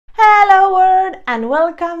and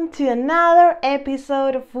welcome to another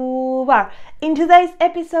episode of FooBar. In today's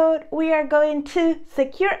episode, we are going to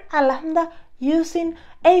secure a Lambda using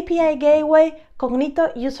API Gateway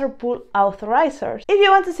Cognito User Pool Authorizers. If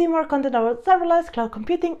you want to see more content about serverless, cloud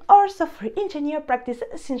computing, or software engineer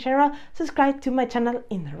practices in general, subscribe to my channel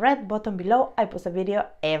in the red button below. I post a video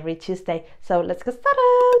every Tuesday. So let's get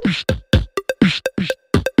started!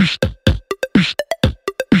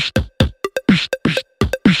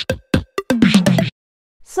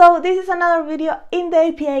 So this is another video in the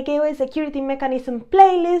API Gateway Security Mechanism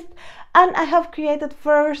playlist, and I have created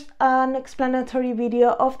first an explanatory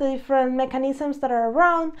video of the different mechanisms that are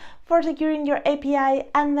around for securing your API,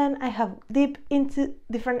 and then I have deep into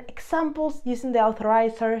different examples using the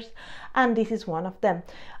authorizers, and this is one of them.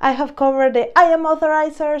 I have covered the IAM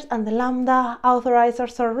authorizers and the Lambda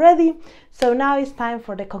authorizers already, so now it's time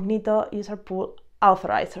for the Cognito User Pool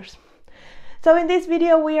authorizers. So in this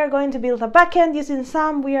video, we are going to build a backend using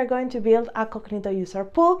SAM, we are going to build a Cognito user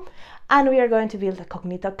pool, and we are going to build a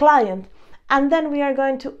Cognito client. And then we are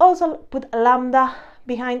going to also put a Lambda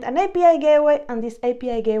behind an API gateway, and this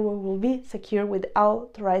API gateway will be secure with the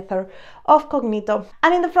Authorizer of Cognito.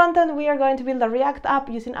 And in the front end, we are going to build a React app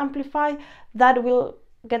using Amplify that will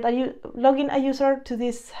log in a user to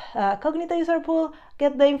this Cognito user pool,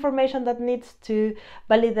 get the information that needs to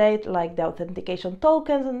validate like the authentication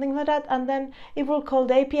tokens and things like that, and then it will call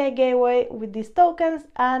the API gateway with these tokens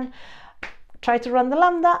and try to run the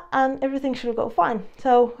Lambda, and everything should go fine.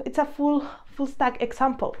 So it's a full stack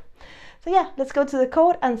example. So yeah, let's go to the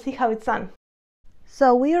code and see how it's done.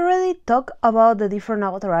 So we already talked about the different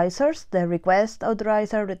authorizers, the request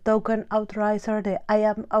authorizer, the token authorizer, the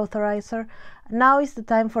IAM authorizer. Now is the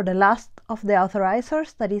time for the last of the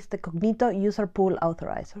authorizers, that is the Cognito User Pool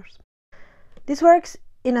authorizers. This works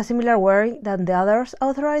in a similar way than the other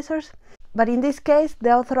authorizers, but in this case the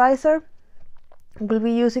authorizer will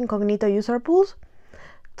be using Cognito User Pools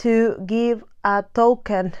to give a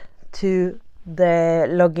token to the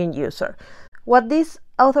login user. What this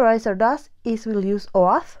authorizer does is will use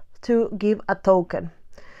Oauth to give a token.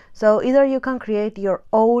 So either you can create your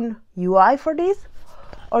own UI for this,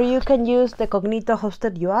 or you can use the Cognito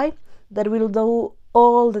Hosted UI that will do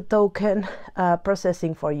all the token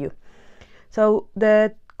processing for you. So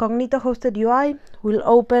the Cognito Hosted UI will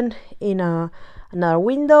open in another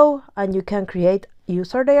window, and you can create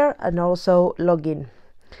user there and also log in.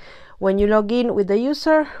 When you log in with the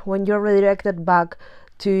user, when you're redirected back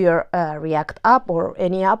to your React app or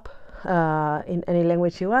any app in any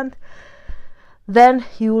language you want, then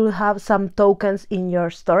you will have some tokens in your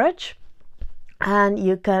storage, and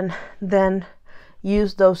you can then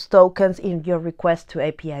use those tokens in your request to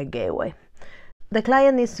API gateway. The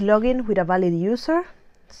client needs to log in with a valid user,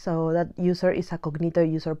 so that user is a Cognito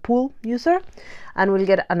User Pool user and will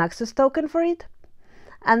get an access token for it,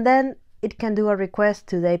 and then it can do a request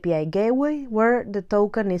to the API gateway where the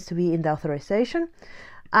token needs to be in the authorization,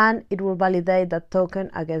 and it will validate that token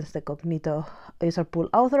against the Cognito User Pool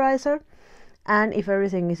authorizer, and if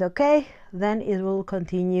everything is okay, then it will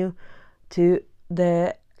continue to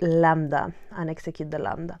the Lambda and execute the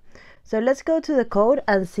Lambda. So let's go to the code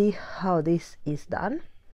and see how this is done.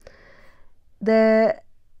 The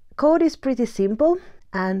code is pretty simple,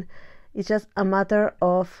 and it's just a matter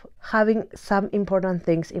of having some important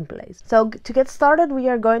things in place. So to get started, we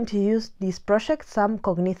are going to use this project, some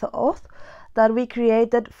Cognito Auth, that we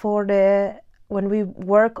created for when we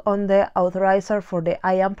work on the authorizer for the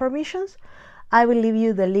IAM permissions. I will leave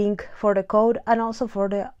you the link for the code and also for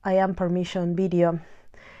the IAM permission video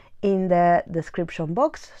in the description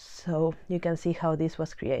box, so you can see how this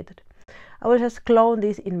was created. I will just clone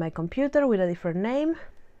this in my computer with a different name,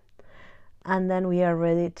 and then we are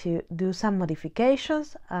ready to do some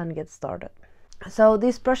modifications and get started. So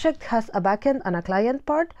this project has a backend and a client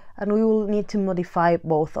part, and we will need to modify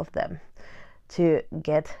both of them to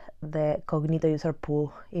get the Cognito User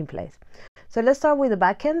Pool in place. So let's start with the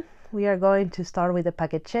backend. We are going to start with the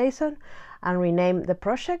package.json and rename the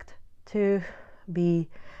project to be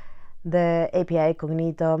the API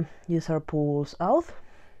Cognito User Pools Auth.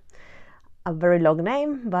 A very long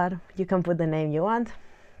name, but you can put the name you want.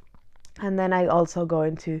 And then I'm also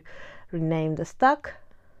going to rename the stack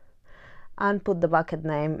and put the bucket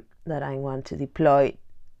name that I want to deploy.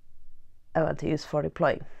 I want to use for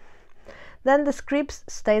deploying. Then the scripts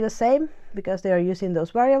stay the same because they are using those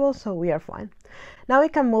variables, so we are fine. Now we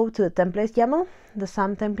can move to the templates YAML, the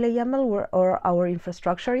SAM template YAML where our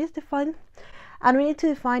infrastructure is defined. And we need to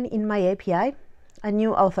define in my API a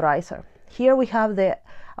new authorizer. Here we have the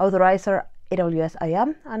authorizer AWS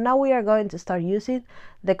IAM, and now we are going to start using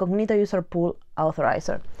the Cognito User Pool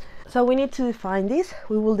Authorizer. So we need to define this.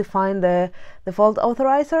 We will define the default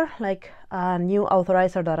authorizer, like a new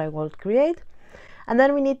authorizer that I will create. And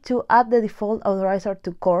then we need to add the default authorizer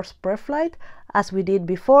to course preflight as we did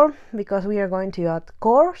before, because we are going to add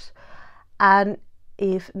course. And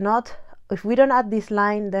if we don't add this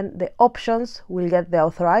line, then the options will get the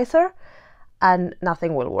authorizer and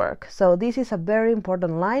nothing will work. So this is a very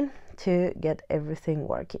important line to get everything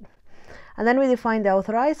working. And then we define the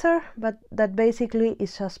authorizer, but that basically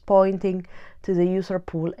is just pointing to the user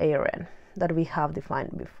pool ARN that we have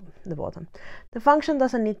defined before the bottom. The function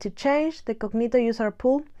doesn't need to change the Cognito user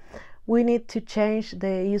pool. We need to change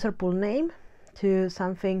the user pool name to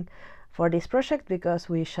something for this project, because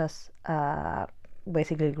we just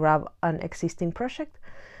basically grab an existing project.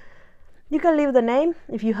 You can leave the name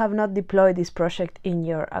if you have not deployed this project in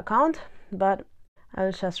your account, but I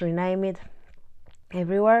will just rename it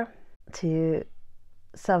everywhere to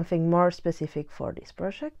something more specific for this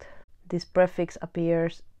project. This prefix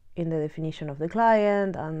appears in the definition of the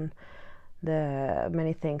client and the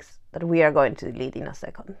many things that we are going to delete in a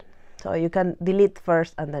second. So you can delete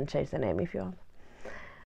first and then change the name if you want.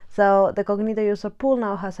 So the Cognito user pool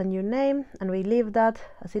now has a new name, and we leave that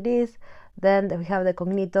as it is. Then we have the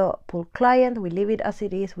Cognito pool client, we leave it as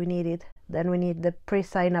it is, we need it. Then we need the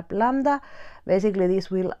pre-sign up lambda. Basically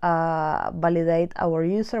this will validate our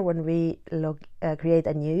user when we create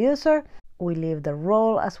a new user. We leave the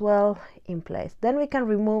role as well in place. Then we can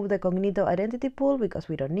remove the Cognito identity pool because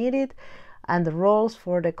we don't need it, and the roles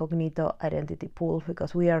for the Cognito identity pool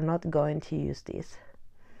because we are not going to use this.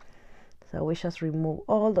 So we just remove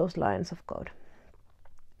all those lines of code.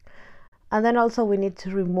 And then also we need to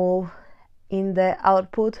remove in the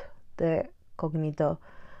output the Cognito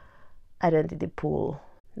identity pool.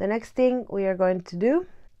 The next thing we are going to do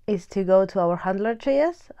is to go to our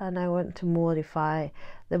handler.js, and I want to modify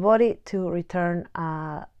the body to return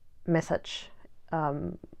a message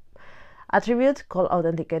attribute called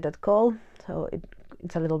authenticated_call, so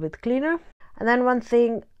it's a little bit cleaner. And then one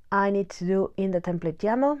thing I need to do in the template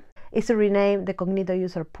YAML is to rename the Cognito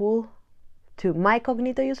user pool to my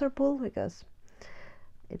Cognito user pool, because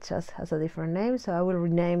it just has a different name. So I will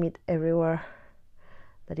rename it everywhere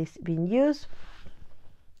that is being used,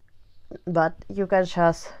 but you can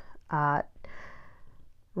just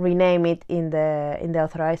rename it in the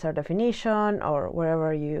authorizer definition or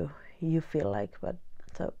wherever you feel like, but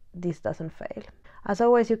so this doesn't fail. As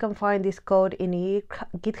always, you can find this code in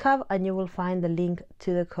GitHub, and you will find the link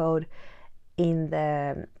to the code in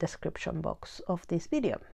the description box of this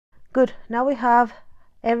video. Good, now we have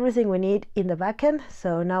everything we need in the backend,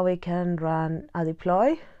 so now we can run a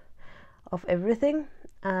deploy of everything,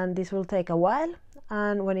 and this will take a while,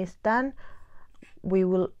 and when it's done we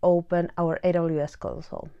will open our AWS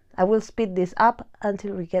console. I will speed this up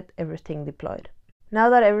until we get everything deployed. Now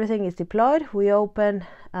that everything is deployed, we open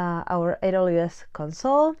our AWS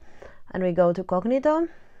console and we go to Cognito.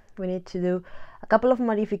 We need to do a couple of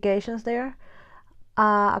modifications there.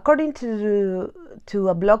 According to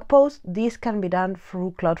a blog post, this can be done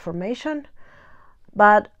through CloudFormation,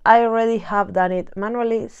 but I already have done it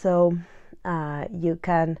manually, so you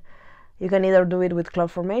can either do it with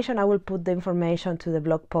CloudFormation. I will put the information to the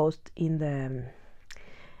blog post in the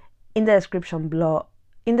description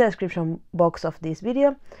box of this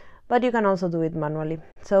video, but you can also do it manually.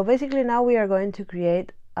 So basically now we are going to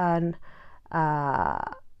create an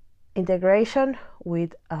integration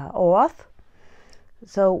with Oauth.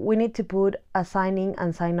 So we need to put a sign in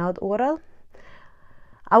and sign out URL.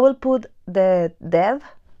 I will put the dev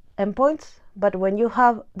endpoints, but when you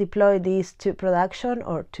have deployed these to production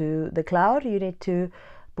or to the cloud, you need to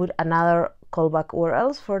put another callback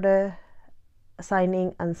URLs for the sign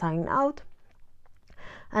in and sign out.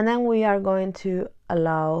 And then we are going to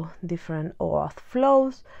allow different OAuth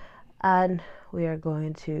flows, and we are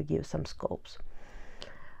going to give some scopes.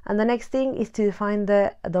 And the next thing is to define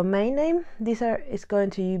the domain name. This is going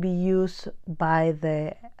to be used by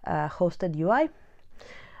the hosted UI.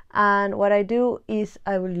 And what I do is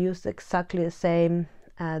I will use exactly the same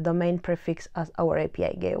domain prefix as our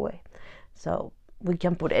API gateway. So we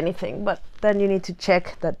can put anything, but then you need to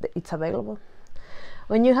check that it's available.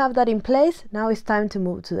 When you have that in place, now it's time to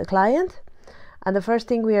move to the client. And the first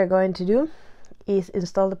thing we are going to do is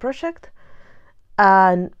install the project.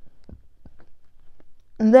 And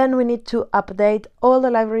then we need to update all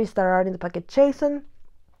the libraries that are in the package.json,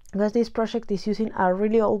 because this project is using a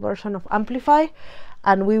really old version of Amplify,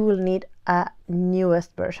 and we will need a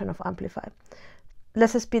newest version of Amplify.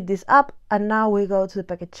 Let's speed this up, and now we go to the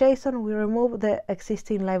package.json, we remove the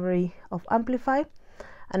existing library of Amplify,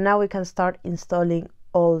 and now we can start installing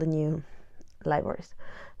all the new libraries.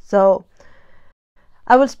 So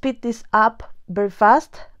I will speed this up very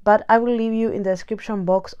fast, but I will leave you in the description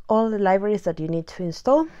box all the libraries that you need to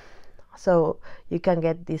install so you can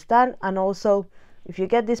get this done. And also, if you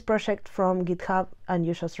get this project from GitHub and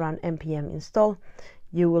you just run npm install,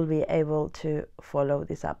 you will be able to follow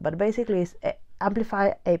this up. But basically it's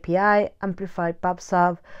Amplify API, Amplify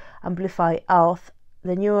pubsub, Amplify Auth,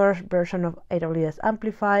 the newer version of AWS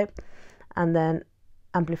Amplify, and then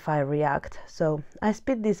Amplify-react. So I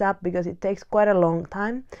speed this up because it takes quite a long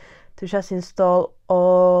time to just install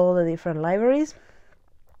all the different libraries,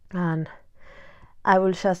 and I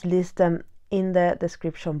will just list them in the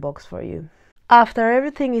description box for you. After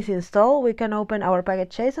everything is installed, we can open our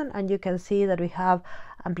package.json, and you can see that we have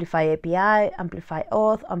Amplify API, Amplify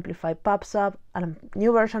Auth, Amplify pubsub, and a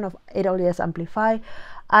new version of AWS Amplify,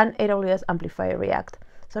 and AWS Amplify-react.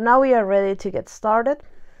 So now we are ready to get started,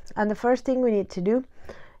 and the first thing we need to do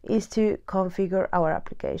is to configure our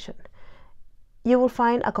application. You will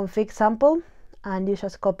find a config sample, and you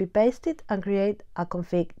just copy paste it and create a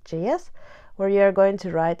config.js where you are going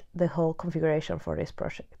to write the whole configuration for this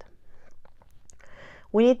project.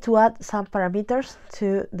 We need to add some parameters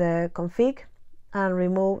to the config and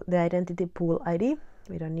remove the identity pool ID.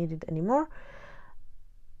 We don't need it anymore.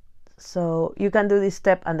 So you can do this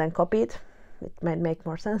step and then copy it. It might make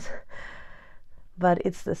more sense, but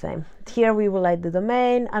it's the same. Here we will add the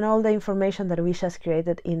domain and all the information that we just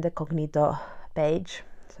created in the Cognito page.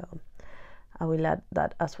 So I will add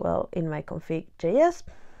that as well in my config.js.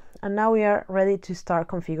 And now we are ready to start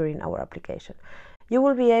configuring our application. You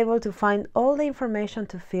will be able to find all the information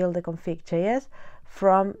to fill the config.js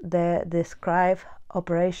from the describe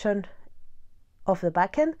operation of the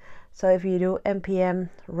backend. So if you do npm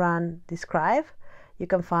run describe, you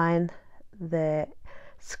can find the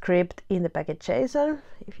script in the package.json.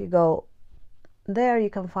 If you go there, you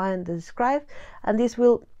can find the describe, and this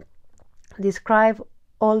will describe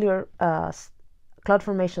all your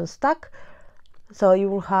CloudFormation stack. So you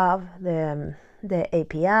will have the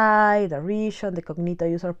API, the region, the Cognito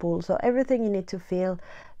user pool. So everything you need to fill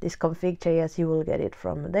this config.js, you will get it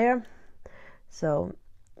from there. So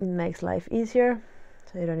it makes life easier.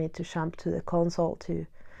 So you don't need to jump to the console to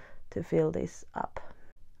fill this up.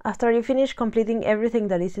 After you finish completing everything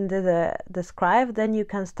that is in the describe, then you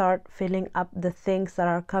can start filling up the things that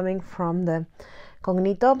are coming from the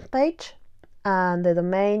Cognito page. And the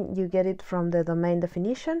domain, you get it from the domain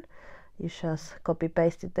definition. You just copy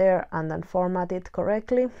paste it there and then format it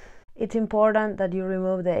correctly. It's important that you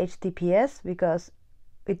remove the HTTPS because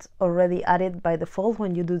it's already added by default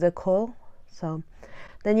when you do the call. So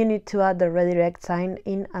then you need to add the redirect sign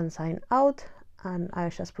in and sign out, and I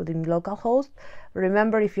just put in localhost.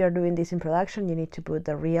 Remember, if you're doing this in production, you need to put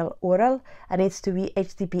the real URL, and it needs to be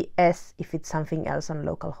HTTPS if it's something else on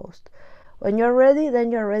localhost. When you're ready,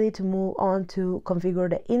 then you're ready to move on to configure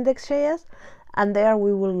the index.js, and there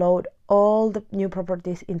we will load all the new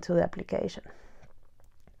properties into the application.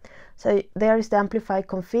 So there is the Amplify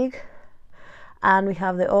config, and we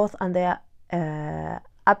have the auth and the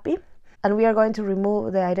API, and we are going to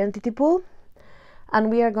remove the identity pool, and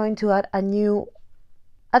we are going to add a new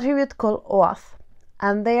attribute called Oauth,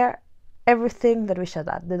 and there everything that we should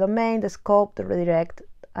add: the domain, the scope, the redirect,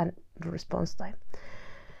 and the response time.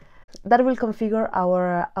 That will configure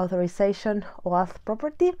our authorization Oauth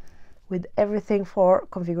property with everything for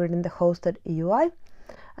configuring the hosted UI.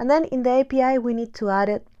 And then in the API, we need to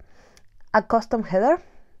add a custom header,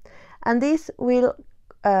 and this will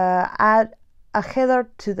add a header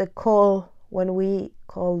to the call when we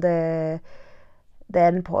call the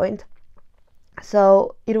endpoint.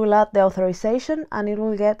 So it will add the authorization, and it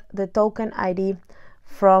will get the token ID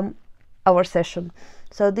from our session.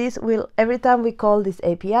 So this will, every time we call this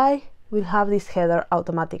API, we'll have this header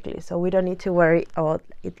automatically, so we don't need to worry about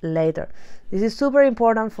it later. This is super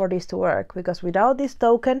important for this to work, because without this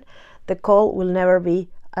token, the call will never be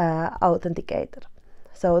authenticated.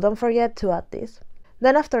 So don't forget to add this.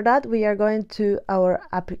 Then after that, we are going to our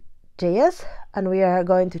app.js, and we are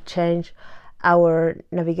going to change our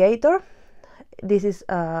navigator. This is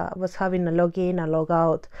was having a login, a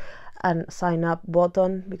logout, and sign up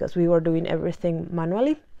button because we were doing everything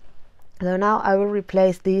manually. So now I will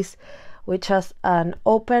replace this with just an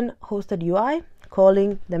open hosted UI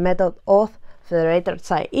calling the method auth federated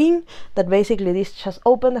sign in, that basically this just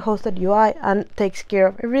open the hosted UI and takes care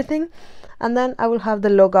of everything. And then I will have the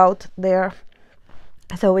logout there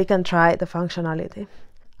so we can try the functionality.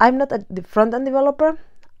 I'm not a front-end developer,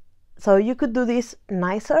 so you could do this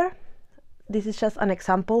nicer. This is just an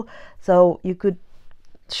example, so you could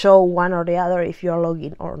show one or the other if you're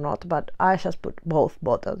logging or not, but I just put both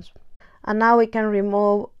buttons. And now we can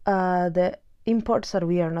remove the imports that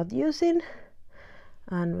we are not using,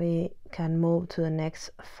 and we can move to the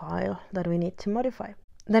next file that we need to modify.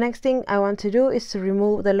 The next thing I want to do is to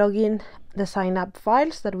remove the login, the sign up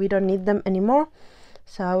files that we don't need them anymore.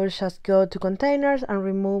 So I will just go to containers and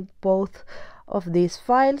remove both of these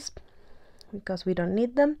files because we don't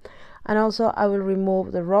need them. And also I will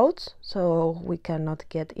remove the roads so we cannot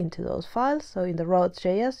get into those files. So in the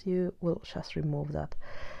roads.js, you will just remove that.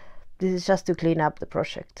 This is just to clean up the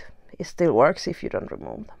project. It still works if you don't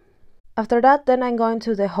remove them. After that, then I'm going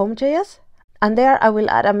to the home.js, and there I will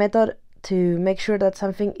add a method to make sure that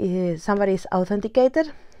somebody is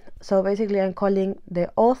authenticated. So basically I'm calling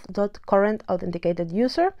the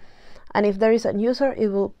auth.currentAuthenticated-user, and if there is a user, it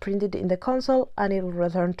will print it in the console and it will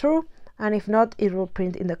return true, and if not, it will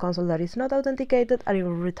print in the console that is not authenticated and it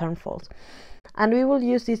will return false. And we will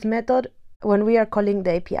use this method when we are calling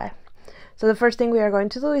the API. So the first thing we are going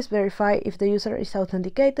to do is verify if the user is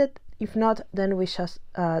authenticated. If not, then we just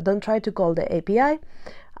don't try to call the API,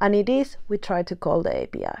 and it is, we try to call the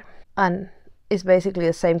API. And it's basically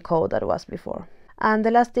the same code that was before. And the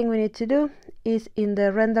last thing we need to do is in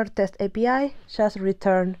the render test API, just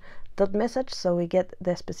return .message so we get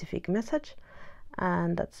the specific message,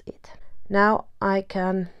 and that's it. Now I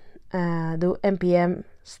can do npm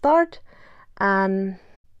start, and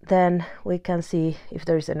then we can see if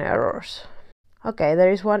there is any errors. Okay, there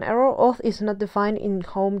is one error. Auth is not defined in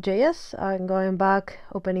home.js. I'm going back,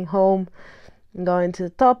 opening home, going to the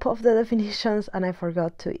top of the definitions, and I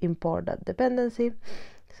forgot to import that dependency.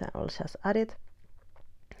 So I'll just add it.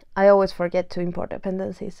 I always forget to import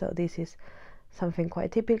dependencies, so this is something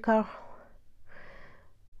quite typical.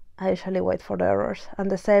 I usually wait for the errors. And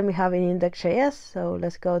the same we have in index.js, so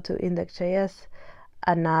let's go to index.js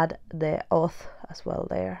and add the auth as well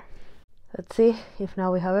there. Let's see if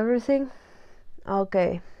now we have everything.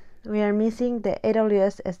 Okay, we are missing the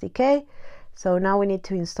AWS SDK, so now we need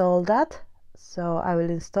to install that. So I will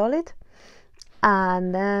install it,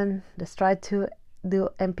 and then let's try to do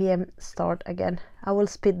npm start again. I will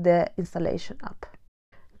speed the installation up.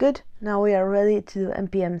 Good, now we are ready to do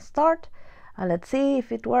npm start, and let's see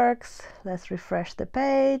if it works. Let's refresh the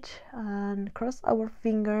page and cross our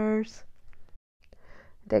fingers.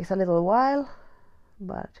 It takes a little while,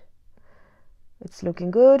 but it's looking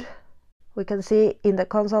good. We can see in the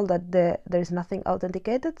console that there is nothing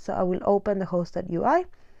authenticated, so I will open the hosted UI,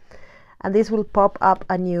 and this will pop up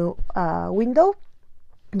a new window.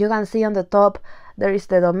 You can see on the top there is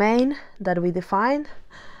the domain that we defined,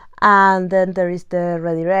 and then there is the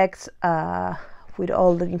redirects with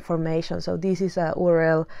all the information. So this is a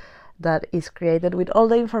URL that is created with all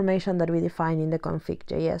the information that we define in the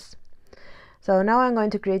config.js. So now I'm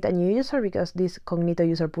going to create a new user because this Cognito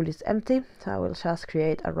user pool is empty. So I will just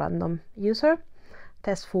create a random user.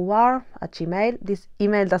 Test FooBar at Gmail. This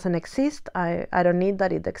email doesn't exist. I don't need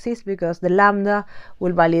that it exists because the Lambda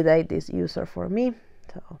will validate this user for me.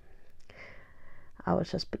 So I will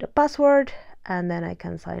just put a password and then I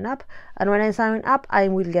can sign up. And when I sign up, I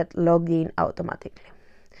will get logged in automatically.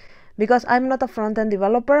 Because I'm not a front-end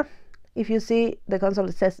developer, if you see the console,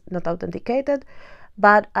 it says not authenticated,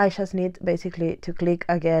 but I just need basically to click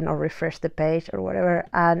again or refresh the page or whatever,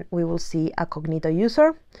 and we will see a Cognito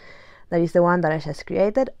user. That is the one that I just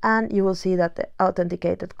created, and you will see that the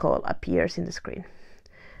authenticated call appears in the screen.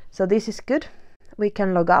 So this is good. We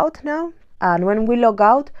can log out now, and when we log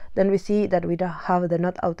out, then we see that we don't have the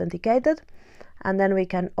not authenticated, and then we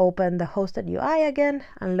can open the hosted UI again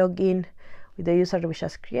and log in with the user we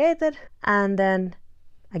just created. And then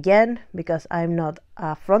again, because I'm not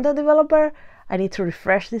a front-end developer, I need to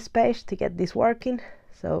refresh this page to get this working.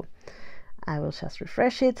 So I will just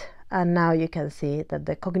refresh it, and now you can see that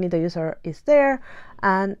the Cognito user is there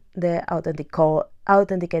and the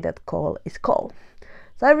authenticated call is called.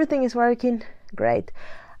 So everything is working great.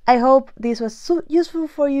 I hope this was useful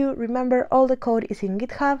for you. Remember, all the code is in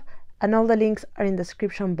GitHub and all the links are in the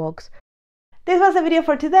description box. This was the video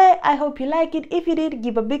for today. I hope you like it. If you did,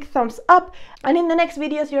 give a big thumbs up. And in the next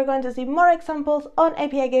videos, you're going to see more examples on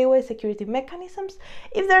API gateway security mechanisms.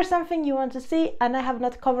 If there's something you want to see and I have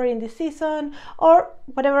not covered in this season, or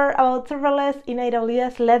whatever about serverless in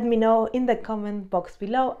AWS, let me know in the comment box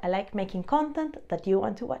below. I like making content that you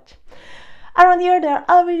want to watch. Around here, there are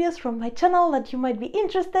other videos from my channel that you might be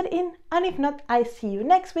interested in. And if not, I see you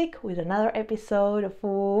next week with another episode of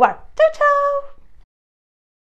FooBar. Ciao, ciao!